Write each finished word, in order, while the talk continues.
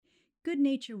Good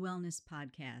Nature Wellness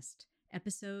Podcast,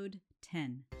 Episode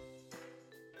 10.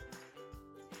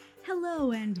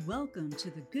 Hello and welcome to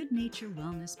the Good Nature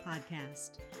Wellness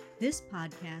Podcast. This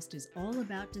podcast is all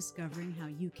about discovering how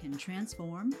you can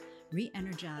transform,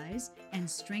 re-energize, and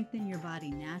strengthen your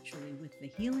body naturally with the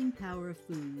healing power of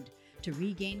food to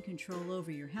regain control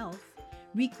over your health,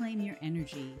 reclaim your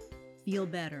energy, feel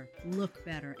better, look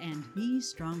better, and be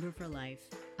stronger for life.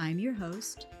 I'm your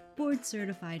host,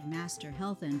 board-certified Master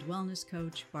Health and Wellness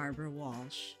Coach, Barbara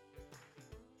Walsh.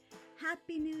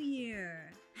 Happy New Year!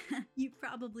 You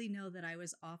probably know that I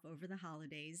was off over the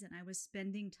holidays and I was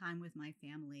spending time with my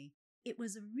family. It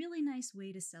was a really nice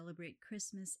way to celebrate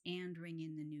Christmas and ring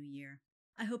in the new year.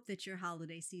 I hope that your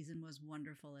holiday season was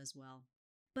wonderful as well.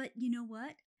 But you know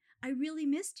what? I really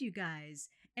missed you guys,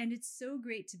 and it's so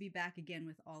great to be back again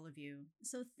with all of you.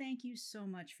 So thank you so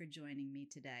much for joining me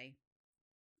today.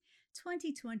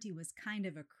 2020 was kind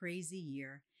of a crazy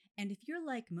year, and if you're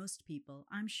like most people,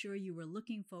 I'm sure you were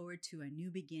looking forward to a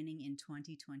new beginning in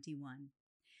 2021.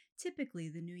 Typically,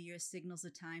 the new year signals a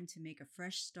time to make a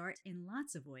fresh start in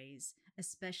lots of ways,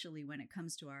 especially when it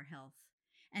comes to our health.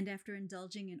 And after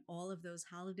indulging in all of those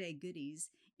holiday goodies,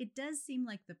 it does seem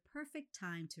like the perfect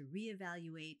time to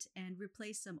reevaluate and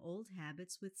replace some old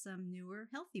habits with some newer,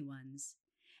 healthy ones.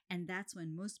 And that's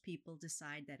when most people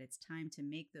decide that it's time to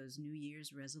make those New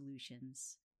Year's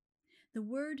resolutions. The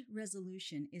word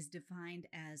resolution is defined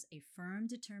as a firm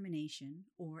determination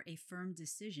or a firm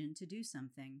decision to do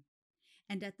something.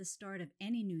 And at the start of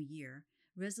any new year,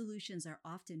 resolutions are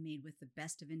often made with the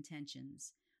best of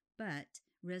intentions. But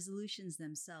resolutions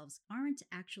themselves aren't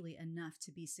actually enough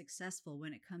to be successful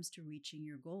when it comes to reaching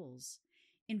your goals.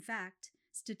 In fact,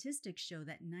 statistics show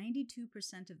that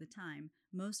 92% of the time,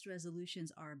 most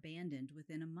resolutions are abandoned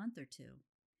within a month or two.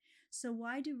 So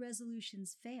why do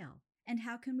resolutions fail, and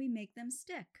how can we make them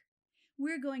stick?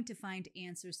 We're going to find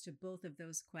answers to both of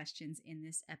those questions in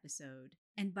this episode.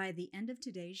 And by the end of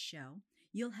today's show,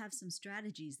 you'll have some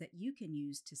strategies that you can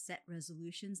use to set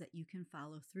resolutions that you can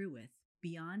follow through with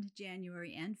beyond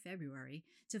January and February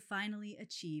to finally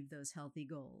achieve those healthy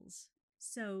goals.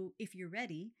 So, if you're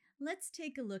ready, let's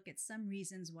take a look at some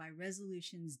reasons why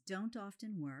resolutions don't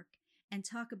often work and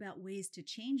talk about ways to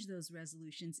change those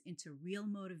resolutions into real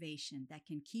motivation that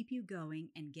can keep you going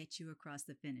and get you across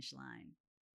the finish line.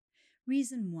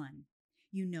 Reason 1.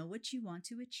 You know what you want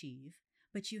to achieve,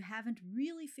 but you haven't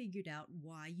really figured out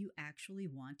why you actually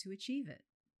want to achieve it.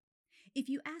 If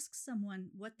you ask someone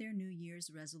what their New Year's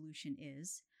resolution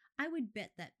is, I would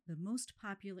bet that the most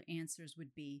popular answers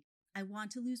would be, I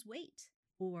want to lose weight,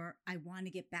 or I want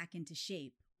to get back into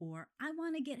shape, or I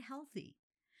want to get healthy.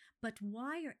 But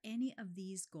why are any of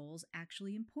these goals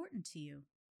actually important to you?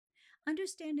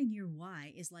 Understanding your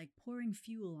why is like pouring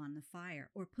fuel on the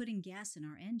fire or putting gas in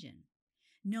our engine.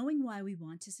 Knowing why we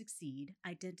want to succeed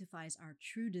identifies our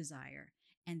true desire,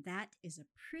 and that is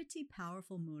a pretty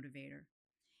powerful motivator.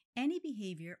 Any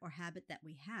behavior or habit that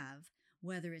we have,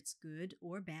 whether it's good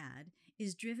or bad,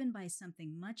 is driven by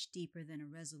something much deeper than a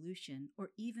resolution or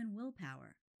even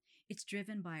willpower. It's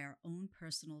driven by our own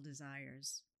personal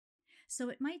desires. So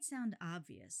it might sound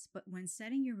obvious, but when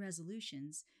setting your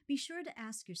resolutions, be sure to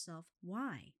ask yourself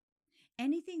why.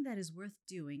 Anything that is worth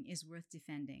doing is worth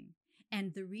defending,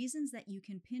 and the reasons that you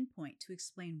can pinpoint to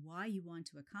explain why you want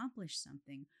to accomplish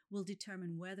something will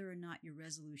determine whether or not your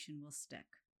resolution will stick.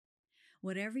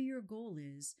 Whatever your goal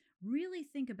is, really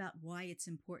think about why it's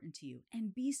important to you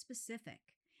and be specific.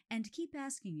 And keep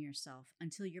asking yourself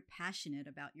until you're passionate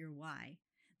about your why.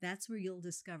 That's where you'll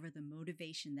discover the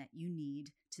motivation that you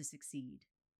need to succeed.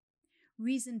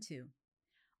 Reason 2.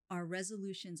 Our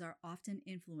resolutions are often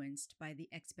influenced by the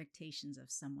expectations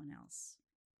of someone else.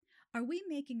 Are we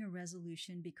making a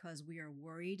resolution because we are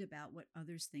worried about what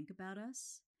others think about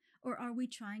us? Or are we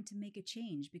trying to make a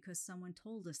change because someone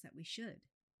told us that we should?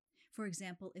 For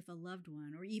example, if a loved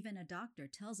one or even a doctor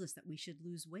tells us that we should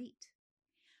lose weight.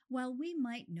 While we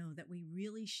might know that we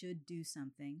really should do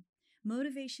something,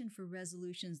 motivation for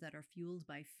resolutions that are fueled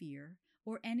by fear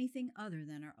or anything other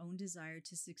than our own desire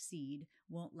to succeed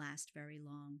won't last very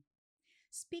long.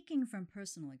 Speaking from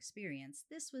personal experience,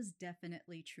 this was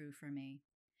definitely true for me.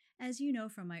 As you know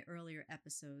from my earlier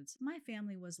episodes, my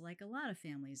family was like a lot of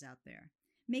families out there.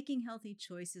 Making healthy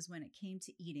choices when it came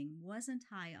to eating wasn't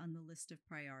high on the list of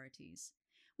priorities.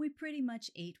 We pretty much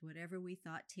ate whatever we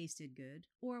thought tasted good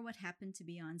or what happened to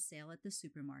be on sale at the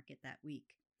supermarket that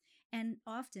week. And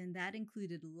often that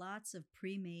included lots of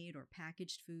pre-made or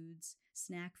packaged foods,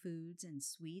 snack foods, and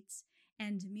sweets,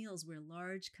 and meals where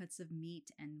large cuts of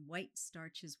meat and white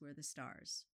starches were the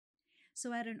stars.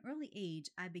 So at an early age,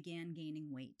 I began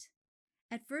gaining weight.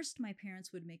 At first, my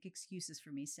parents would make excuses for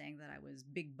me, saying that I was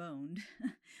big boned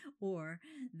or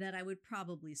that I would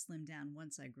probably slim down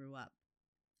once I grew up.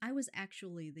 I was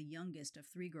actually the youngest of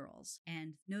three girls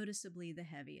and noticeably the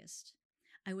heaviest.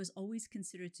 I was always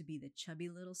considered to be the chubby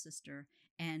little sister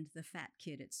and the fat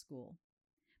kid at school.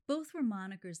 Both were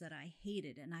monikers that I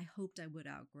hated and I hoped I would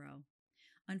outgrow.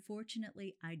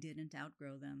 Unfortunately, I didn't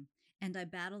outgrow them, and I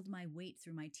battled my weight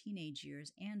through my teenage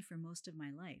years and for most of my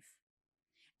life.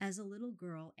 As a little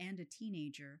girl and a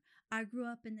teenager, I grew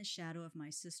up in the shadow of my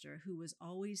sister, who was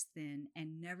always thin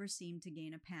and never seemed to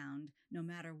gain a pound, no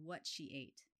matter what she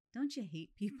ate. Don't you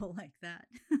hate people like that?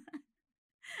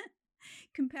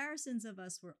 Comparisons of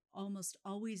us were almost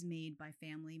always made by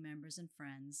family members and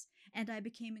friends, and I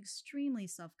became extremely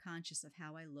self-conscious of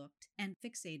how I looked and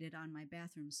fixated on my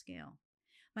bathroom scale.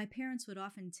 My parents would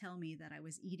often tell me that I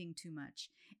was eating too much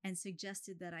and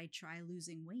suggested that I try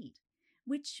losing weight,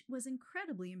 which was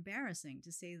incredibly embarrassing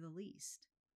to say the least.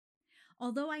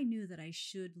 Although I knew that I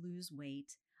should lose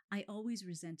weight, I always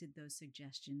resented those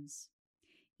suggestions.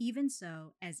 Even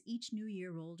so, as each new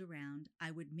year rolled around,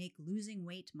 I would make losing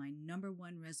weight my number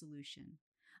one resolution.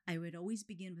 I would always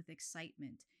begin with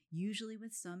excitement, usually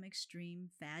with some extreme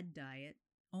fad diet,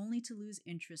 only to lose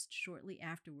interest shortly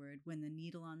afterward when the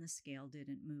needle on the scale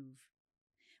didn't move.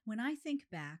 When I think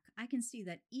back, I can see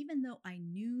that even though I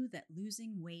knew that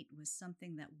losing weight was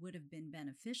something that would have been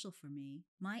beneficial for me,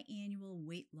 my annual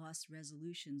weight loss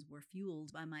resolutions were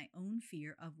fueled by my own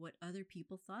fear of what other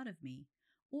people thought of me,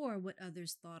 or what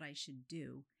others thought I should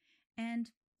do,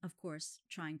 and, of course,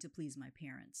 trying to please my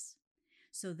parents.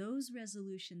 So those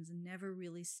resolutions never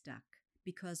really stuck,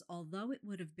 because although it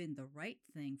would have been the right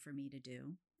thing for me to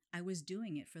do, I was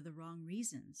doing it for the wrong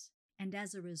reasons. And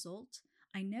as a result,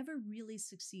 I never really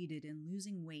succeeded in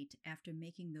losing weight after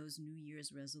making those New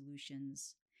Year's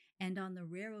resolutions. And on the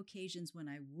rare occasions when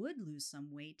I would lose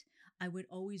some weight, I would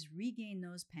always regain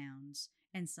those pounds,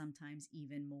 and sometimes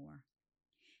even more.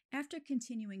 After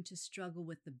continuing to struggle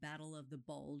with the battle of the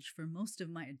bulge for most of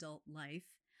my adult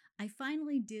life, I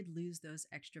finally did lose those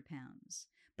extra pounds.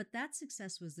 But that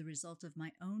success was the result of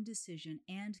my own decision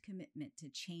and commitment to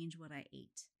change what I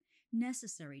ate.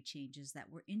 Necessary changes that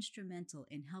were instrumental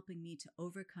in helping me to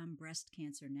overcome breast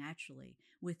cancer naturally,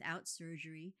 without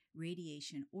surgery,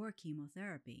 radiation, or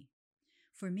chemotherapy.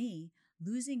 For me,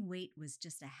 losing weight was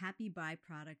just a happy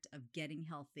byproduct of getting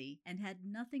healthy and had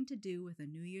nothing to do with a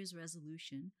New Year's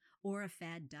resolution or a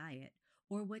fad diet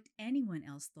or what anyone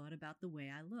else thought about the way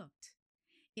I looked.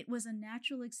 It was a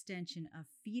natural extension of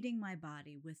feeding my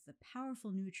body with the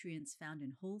powerful nutrients found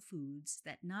in whole foods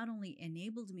that not only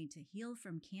enabled me to heal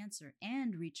from cancer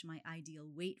and reach my ideal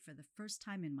weight for the first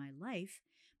time in my life,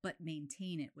 but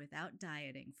maintain it without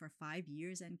dieting for 5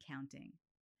 years and counting.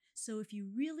 So if you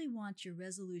really want your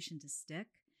resolution to stick,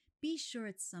 be sure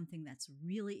it's something that's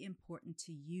really important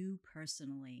to you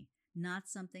personally, not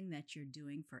something that you're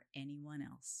doing for anyone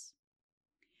else.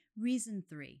 Reason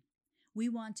 3. We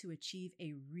want to achieve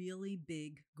a really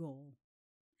big goal.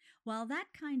 While that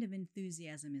kind of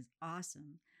enthusiasm is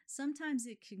awesome, sometimes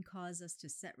it can cause us to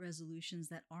set resolutions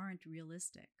that aren't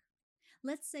realistic.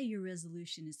 Let's say your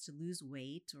resolution is to lose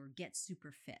weight or get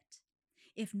super fit.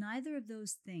 If neither of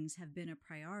those things have been a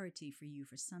priority for you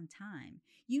for some time,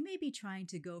 you may be trying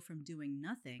to go from doing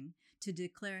nothing to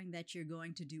declaring that you're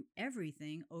going to do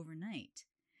everything overnight.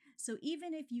 So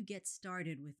even if you get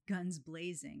started with guns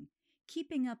blazing,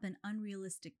 keeping up an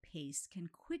unrealistic pace can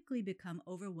quickly become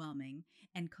overwhelming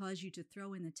and cause you to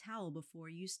throw in the towel before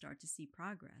you start to see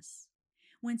progress.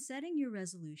 When setting your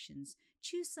resolutions,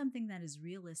 choose something that is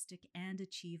realistic and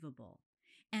achievable.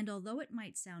 And although it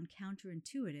might sound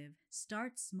counterintuitive,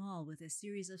 start small with a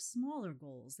series of smaller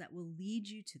goals that will lead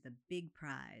you to the big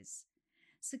prize.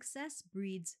 Success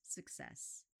breeds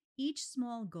success. Each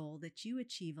small goal that you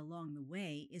achieve along the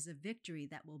way is a victory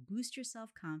that will boost your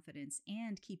self-confidence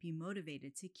and keep you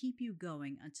motivated to keep you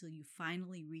going until you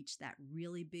finally reach that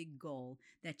really big goal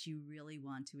that you really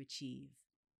want to achieve.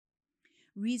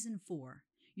 Reason 4.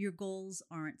 Your goals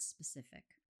aren't specific.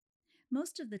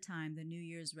 Most of the time, the New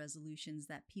Year's resolutions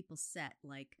that people set,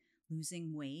 like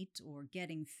losing weight or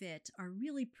getting fit, are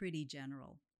really pretty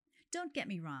general. Don't get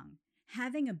me wrong,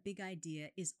 having a big idea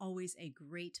is always a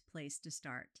great place to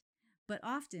start. But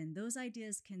often, those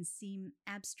ideas can seem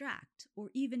abstract or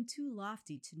even too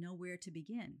lofty to know where to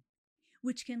begin,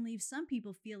 which can leave some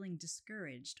people feeling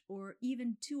discouraged or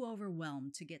even too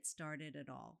overwhelmed to get started at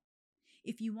all.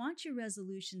 If you want your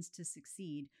resolutions to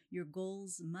succeed, your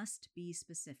goals must be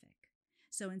specific.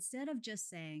 So instead of just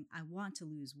saying, I want to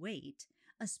lose weight,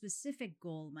 a specific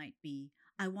goal might be,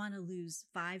 I want to lose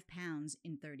 5 pounds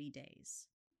in 30 days.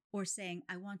 Or saying,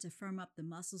 I want to firm up the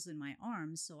muscles in my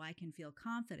arms so I can feel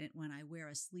confident when I wear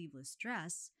a sleeveless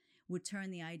dress, would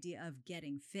turn the idea of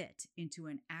getting fit into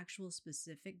an actual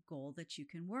specific goal that you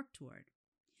can work toward.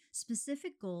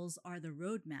 Specific goals are the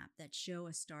roadmap that show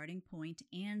a starting point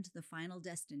and the final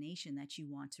destination that you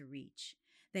want to reach.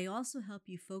 They also help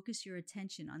you focus your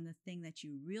attention on the thing that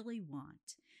you really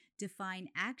want, define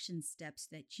action steps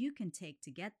that you can take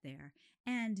to get there,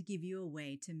 and give you a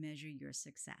way to measure your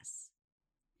success.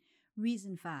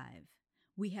 Reason 5,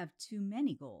 we have too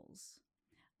many goals.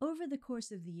 Over the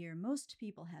course of the year, most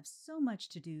people have so much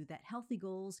to do that healthy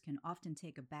goals can often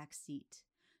take a back seat.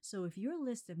 So if your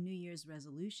list of New Year's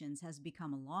resolutions has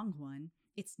become a long one,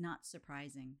 it's not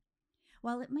surprising.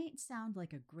 While it might sound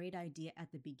like a great idea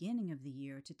at the beginning of the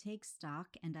year to take stock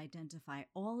and identify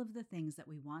all of the things that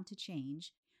we want to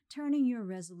change, turning your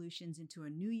resolutions into a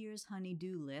New Year's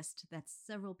honey-do list that's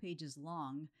several pages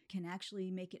long can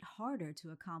actually make it harder to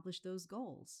accomplish those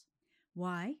goals.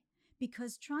 Why?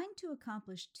 Because trying to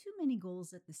accomplish too many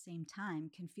goals at the same time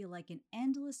can feel like an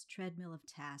endless treadmill of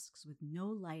tasks with no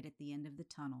light at the end of the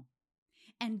tunnel.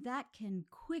 And that can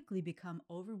quickly become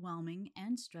overwhelming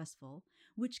and stressful,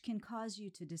 which can cause you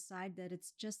to decide that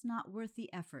it's just not worth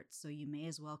the effort, so you may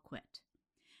as well quit.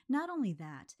 Not only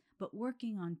that, but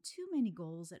working on too many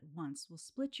goals at once will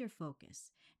split your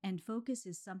focus, and focus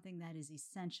is something that is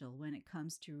essential when it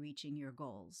comes to reaching your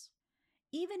goals.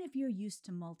 Even if you're used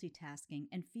to multitasking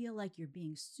and feel like you're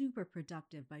being super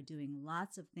productive by doing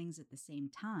lots of things at the same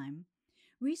time,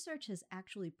 research has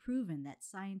actually proven that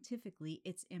scientifically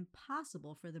it's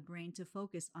impossible for the brain to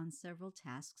focus on several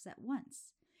tasks at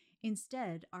once.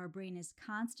 Instead, our brain is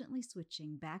constantly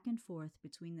switching back and forth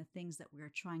between the things that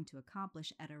we're trying to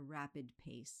accomplish at a rapid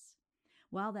pace.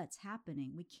 While that's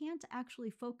happening, we can't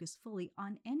actually focus fully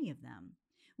on any of them,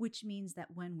 which means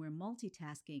that when we're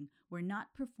multitasking, we're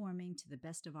not performing to the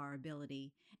best of our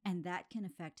ability, and that can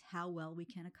affect how well we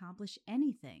can accomplish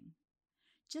anything.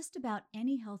 Just about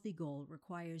any healthy goal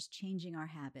requires changing our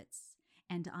habits,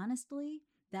 and honestly,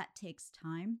 that takes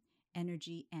time,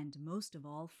 energy, and most of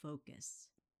all, focus.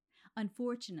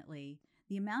 Unfortunately,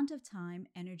 the amount of time,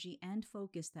 energy, and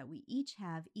focus that we each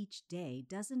have each day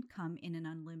doesn't come in an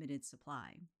unlimited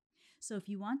supply. So if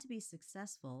you want to be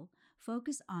successful,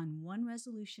 focus on one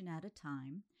resolution at a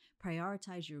time,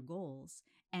 prioritize your goals,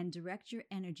 and direct your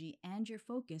energy and your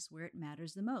focus where it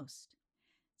matters the most.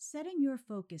 Setting your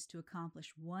focus to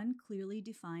accomplish one clearly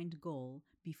defined goal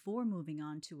before moving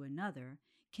on to another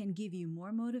can give you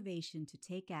more motivation to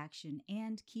take action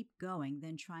and keep going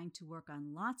than trying to work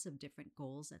on lots of different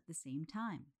goals at the same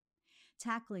time.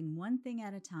 Tackling one thing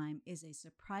at a time is a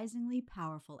surprisingly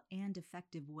powerful and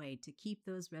effective way to keep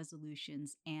those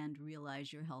resolutions and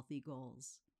realize your healthy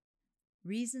goals.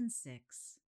 Reason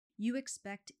 6, you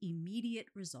expect immediate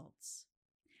results.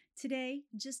 Today,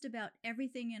 just about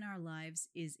everything in our lives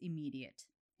is immediate.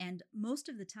 And most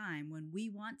of the time, when we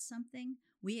want something,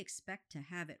 we expect to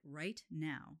have it right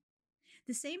now.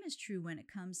 The same is true when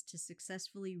it comes to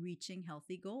successfully reaching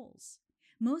healthy goals.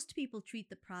 Most people treat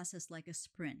the process like a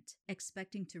sprint,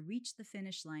 expecting to reach the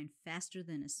finish line faster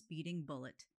than a speeding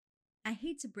bullet. I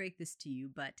hate to break this to you,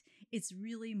 but it's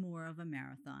really more of a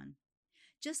marathon.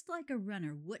 Just like a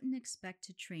runner wouldn't expect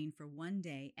to train for one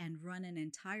day and run an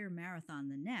entire marathon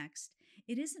the next,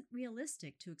 it isn't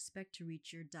realistic to expect to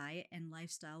reach your diet and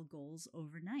lifestyle goals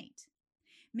overnight.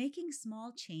 Making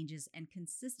small changes and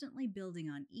consistently building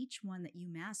on each one that you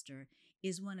master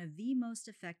is one of the most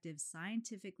effective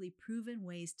scientifically proven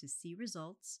ways to see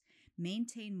results,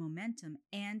 maintain momentum,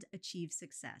 and achieve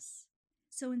success.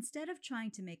 So instead of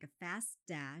trying to make a fast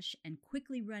dash and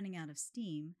quickly running out of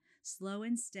steam, slow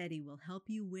and steady will help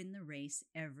you win the race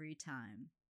every time.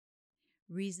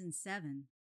 Reason 7,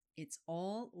 it's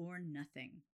all or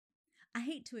nothing. I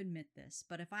hate to admit this,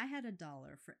 but if I had $1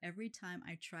 for every time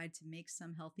I tried to make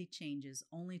some healthy changes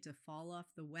only to fall off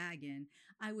the wagon,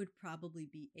 I would probably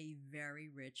be a very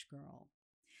rich girl.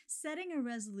 Setting a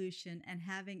resolution and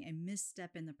having a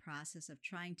misstep in the process of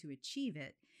trying to achieve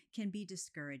it can be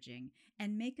discouraging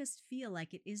and make us feel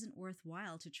like it isn't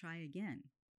worthwhile to try again.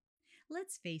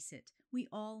 Let's face it, we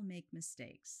all make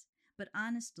mistakes. But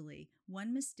honestly,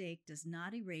 one mistake does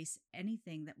not erase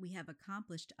anything that we have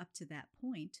accomplished up to that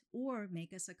point or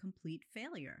make us a complete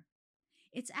failure.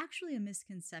 It's actually a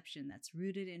misconception that's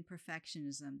rooted in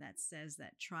perfectionism that says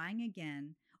that trying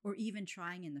again, or even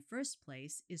trying in the first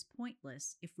place, is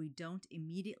pointless if we don't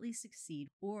immediately succeed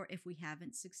or if we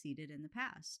haven't succeeded in the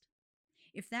past.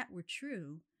 If that were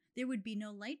true, there would be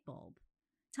no light bulb.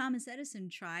 Thomas Edison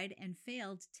tried and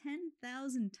failed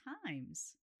 10,000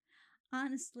 times.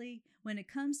 Honestly, when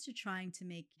it comes to trying to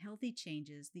make healthy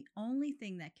changes, the only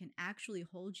thing that can actually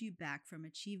hold you back from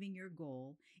achieving your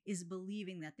goal is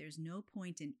believing that there's no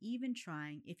point in even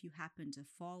trying if you happen to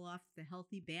fall off the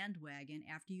healthy bandwagon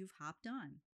after you've hopped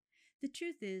on. The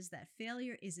truth is that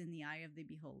failure is in the eye of the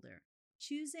beholder.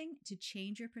 Choosing to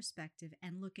change your perspective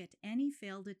and look at any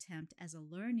failed attempt as a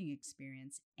learning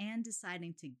experience and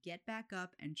deciding to get back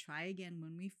up and try again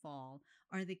when we fall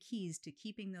are the keys to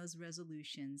keeping those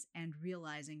resolutions and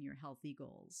realizing your healthy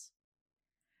goals.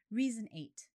 Reason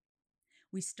 8.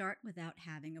 We start without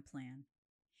having a plan.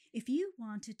 If you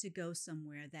wanted to go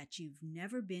somewhere that you've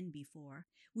never been before,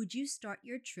 would you start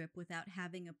your trip without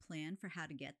having a plan for how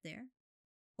to get there?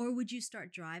 Or would you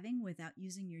start driving without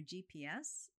using your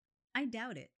GPS? I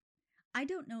doubt it. I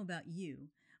don't know about you,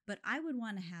 but I would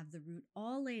want to have the route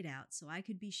all laid out so I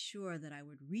could be sure that I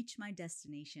would reach my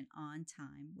destination on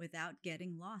time without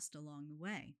getting lost along the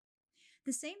way.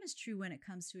 The same is true when it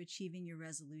comes to achieving your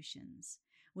resolutions.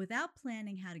 Without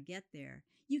planning how to get there,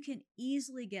 you can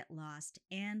easily get lost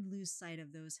and lose sight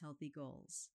of those healthy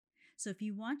goals. So if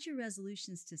you want your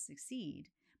resolutions to succeed,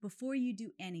 before you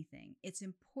do anything, it's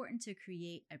important to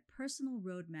create a personal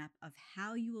roadmap of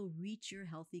how you will reach your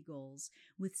healthy goals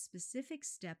with specific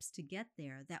steps to get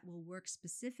there that will work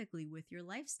specifically with your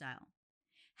lifestyle.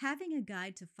 Having a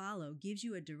guide to follow gives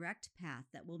you a direct path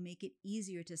that will make it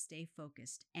easier to stay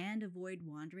focused and avoid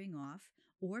wandering off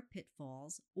or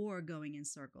pitfalls or going in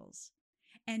circles.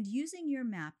 And using your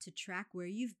map to track where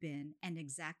you've been and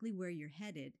exactly where you're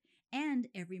headed and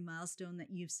every milestone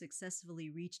that you've successfully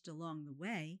reached along the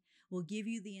way will give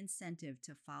you the incentive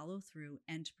to follow through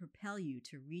and to propel you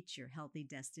to reach your healthy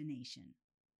destination.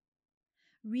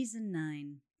 Reason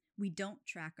 9. We don't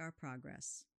track our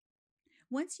progress.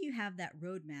 Once you have that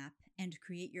roadmap and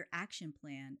create your action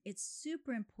plan, it's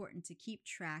super important to keep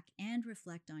track and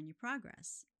reflect on your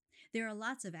progress. There are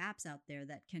lots of apps out there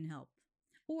that can help.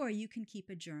 Or you can keep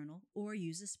a journal or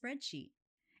use a spreadsheet.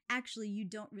 Actually, you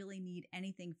don't really need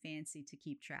anything fancy to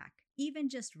keep track. Even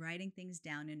just writing things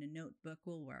down in a notebook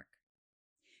will work.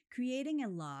 Creating a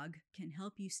log can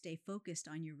help you stay focused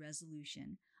on your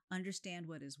resolution, understand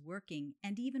what is working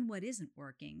and even what isn't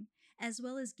working, as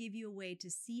well as give you a way to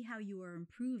see how you are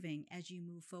improving as you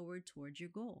move forward towards your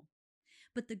goal.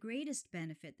 But the greatest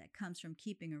benefit that comes from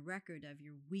keeping a record of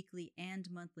your weekly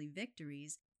and monthly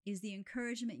victories is the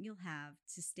encouragement you'll have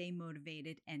to stay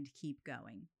motivated and keep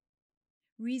going.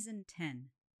 Reason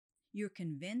 10. You're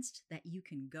convinced that you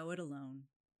can go it alone.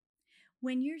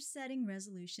 When you're setting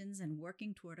resolutions and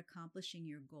working toward accomplishing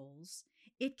your goals,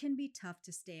 it can be tough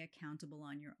to stay accountable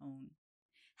on your own.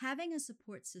 Having a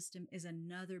support system is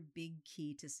another big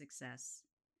key to success.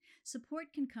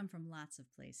 Support can come from lots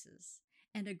of places,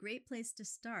 and a great place to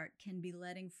start can be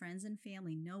letting friends and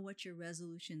family know what your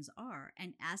resolutions are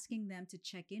and asking them to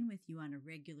check in with you on a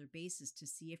regular basis to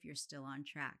see if you're still on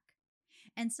track.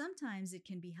 And sometimes it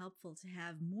can be helpful to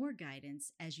have more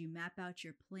guidance as you map out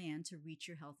your plan to reach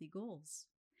your healthy goals.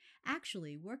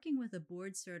 Actually, working with a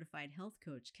board-certified health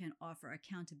coach can offer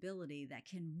accountability that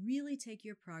can really take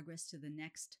your progress to the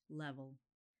next level.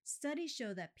 Studies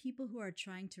show that people who are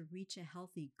trying to reach a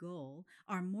healthy goal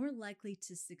are more likely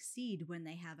to succeed when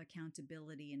they have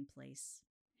accountability in place.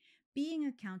 Being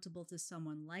accountable to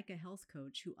someone like a health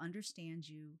coach who understands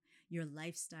you, your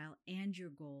lifestyle, and your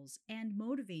goals, and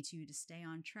motivates you to stay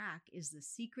on track is the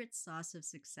secret sauce of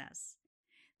success.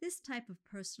 This type of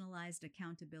personalized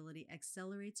accountability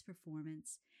accelerates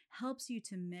performance, helps you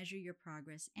to measure your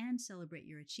progress and celebrate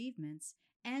your achievements,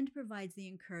 and provides the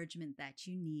encouragement that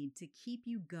you need to keep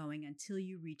you going until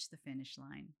you reach the finish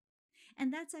line.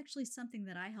 And that's actually something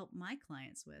that I help my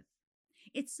clients with.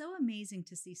 It's so amazing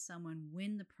to see someone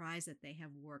win the prize that they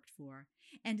have worked for,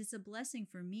 and it's a blessing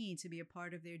for me to be a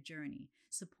part of their journey,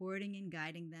 supporting and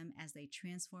guiding them as they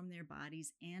transform their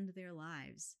bodies and their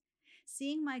lives.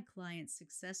 Seeing my clients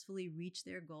successfully reach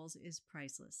their goals is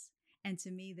priceless, and to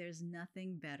me, there's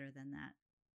nothing better than that.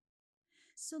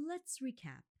 So let's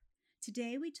recap.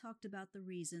 Today, we talked about the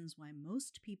reasons why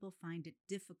most people find it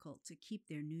difficult to keep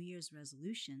their New Year's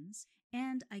resolutions,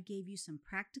 and I gave you some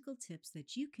practical tips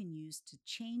that you can use to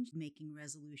change making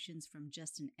resolutions from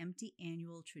just an empty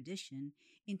annual tradition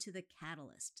into the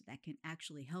catalyst that can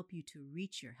actually help you to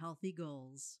reach your healthy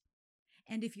goals.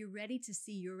 And if you're ready to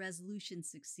see your resolutions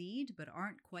succeed but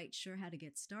aren't quite sure how to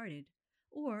get started,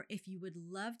 or if you would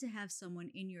love to have someone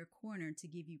in your corner to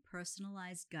give you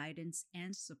personalized guidance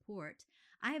and support,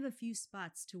 I have a few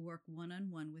spots to work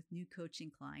one-on-one with new coaching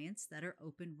clients that are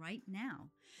open right now.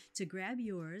 To grab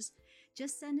yours,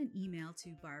 just send an email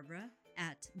to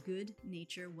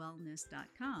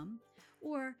Barbara@goodnaturewellness.com,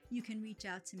 or you can reach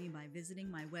out to me by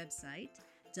visiting my website,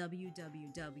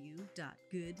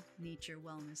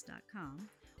 www.goodnaturewellness.com,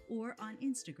 or on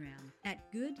Instagram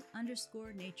at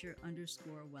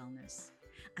good_nature_wellness.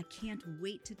 I can't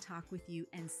wait to talk with you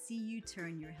and see you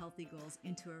turn your healthy goals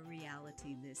into a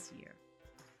reality this year.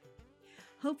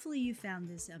 Hopefully you found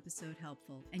this episode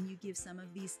helpful and you give some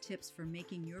of these tips for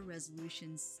making your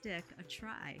resolutions stick a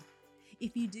try.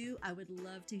 If you do, I would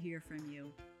love to hear from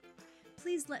you.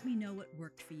 Please let me know what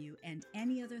worked for you and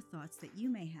any other thoughts that you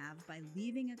may have by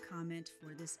leaving a comment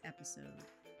for this episode.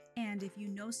 And if you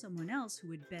know someone else who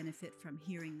would benefit from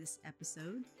hearing this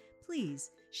episode, please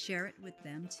share it with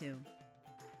them too.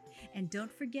 And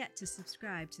don't forget to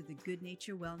subscribe to the Good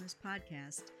Nature Wellness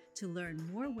Podcast to learn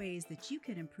more ways that you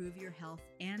can improve your health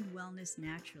and wellness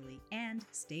naturally and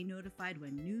stay notified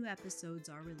when new episodes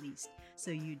are released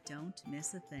so you don't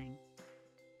miss a thing.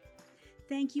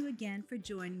 Thank you again for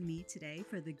joining me today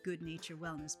for the Good Nature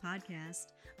Wellness Podcast.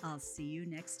 I'll see you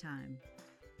next time.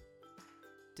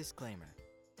 Disclaimer.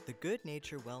 The Good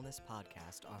Nature Wellness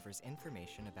Podcast offers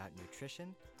information about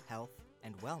nutrition, health,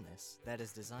 and wellness that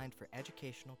is designed for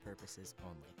educational purposes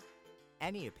only.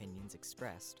 Any opinions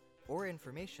expressed or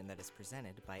information that is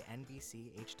presented by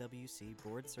NBC HWC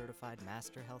Board Certified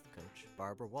Master Health Coach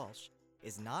Barbara Walsh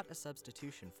is not a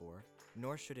substitution for,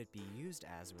 nor should it be used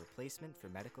as a replacement for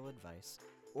medical advice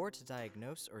or to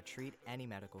diagnose or treat any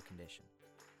medical condition.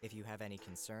 If you have any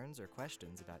concerns or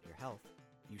questions about your health,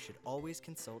 you should always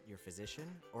consult your physician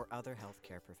or other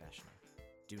healthcare professional.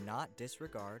 Do not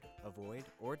disregard, avoid,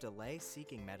 or delay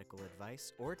seeking medical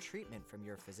advice or treatment from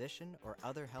your physician or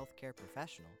other healthcare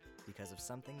professional because of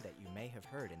something that you may have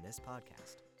heard in this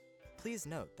podcast. Please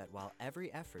note that while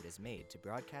every effort is made to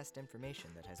broadcast information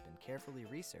that has been carefully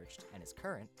researched and is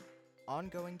current,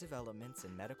 ongoing developments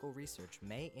in medical research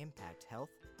may impact health,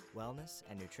 wellness,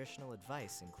 and nutritional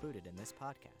advice included in this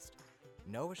podcast.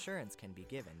 No assurance can be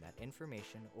given that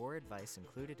information or advice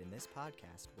included in this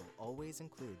podcast will always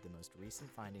include the most recent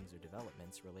findings or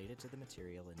developments related to the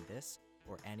material in this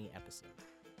or any episode.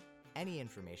 Any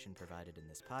information provided in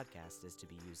this podcast is to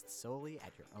be used solely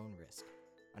at your own risk.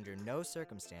 Under no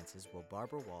circumstances will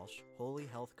Barbara Walsh, Holy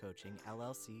Health Coaching,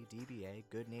 LLC, DBA,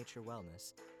 Good Nature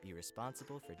Wellness, be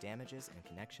responsible for damages in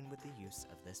connection with the use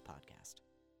of this podcast.